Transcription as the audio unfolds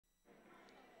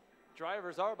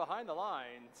Drivers are behind the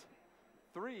lines.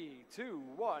 3, 2,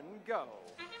 1, go.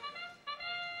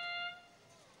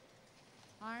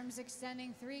 Arms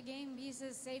extending, 3 game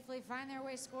pieces safely find their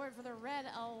way scored for the Red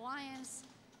Alliance.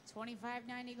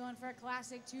 25.90 going for a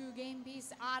classic 2 game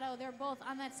piece auto. They're both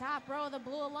on the top row of the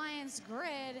Blue Alliance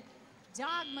grid.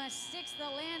 Dogma sticks the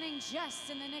landing just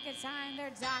in the nick of time. They're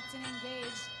docked and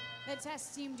engaged. The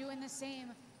test team doing the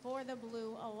same for the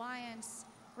Blue Alliance.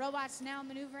 Robots now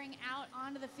maneuvering out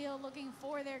onto the field looking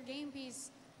for their game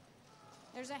piece.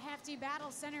 There's a hefty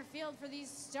battle center field for these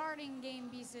starting game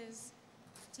pieces.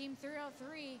 Team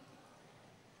 303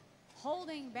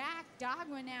 holding back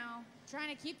Dogma now,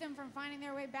 trying to keep them from finding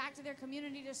their way back to their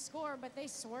community to score, but they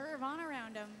swerve on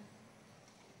around them.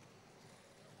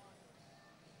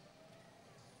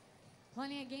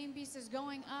 Plenty of game pieces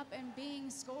going up and being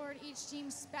scored, each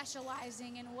team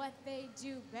specializing in what they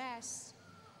do best.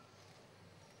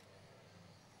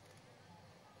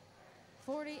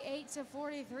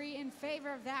 48-43 in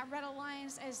favor of that Red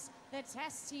Alliance as the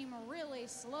test team really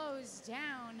slows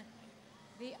down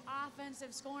the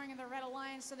offensive scoring of the Red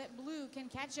Alliance so that Blue can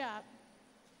catch up.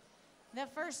 The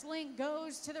first link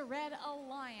goes to the Red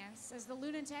Alliance as the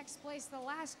Lunatics place the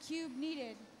last cube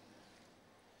needed.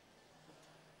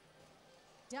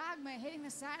 Dogma hitting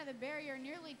the side of the barrier,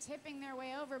 nearly tipping their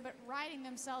way over, but righting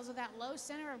themselves with that low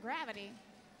center of gravity.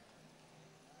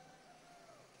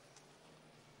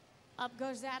 Up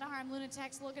goes that arm.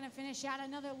 Lunatics looking to finish out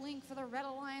another link for the Red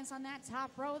Alliance on that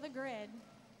top row of the grid.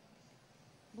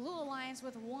 Blue Alliance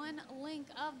with 1 link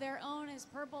of their own as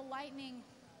Purple Lightning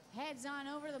heads on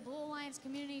over to the Blue Alliance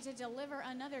community to deliver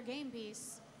another game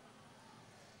piece.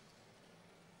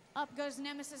 Up goes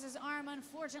Nemesis's arm.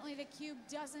 Unfortunately, the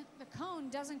cone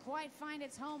doesn't quite find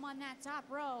its home on that top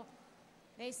row.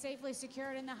 They safely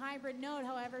secured in the hybrid node,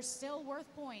 however, still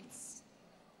worth points.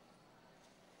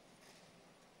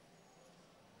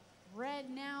 Red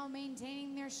now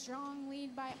maintaining their strong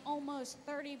lead by almost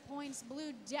 30 points.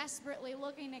 Blue desperately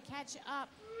looking to catch up.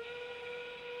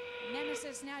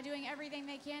 Nemesis now doing everything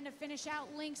they can to finish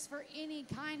out links for any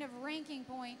kind of ranking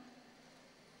point.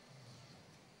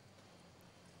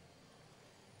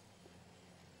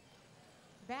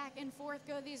 Back and forth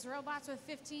go these robots with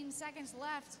 15 seconds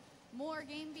left. More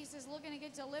game pieces looking to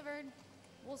get delivered.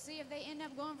 We'll see if they end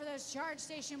up going for those charge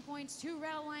station points. 2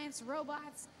 Red Alliance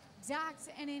robots docked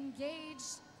and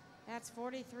engaged. That's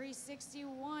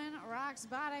 43-61.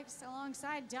 Roxbotics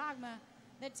alongside Dogma.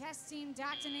 The test team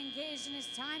docked and engaged, and as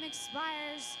time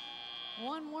expires,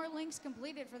 1 more link's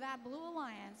completed for that Blue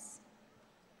Alliance.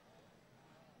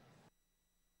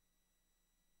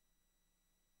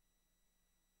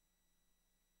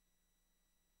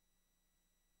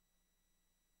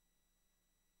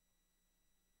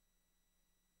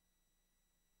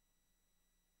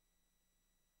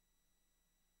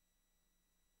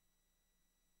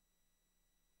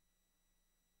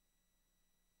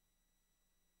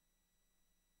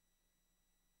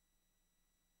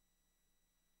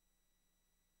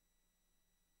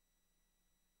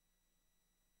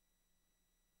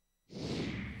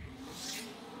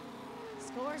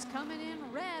 Scores coming in.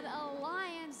 Red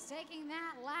Alliance taking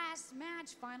that last match.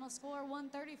 Final score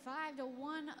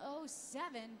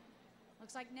 135-107.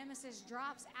 Looks like Nemesis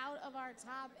drops out of our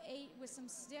top 8 with some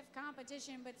stiff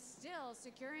competition, but still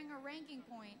securing a ranking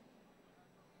point.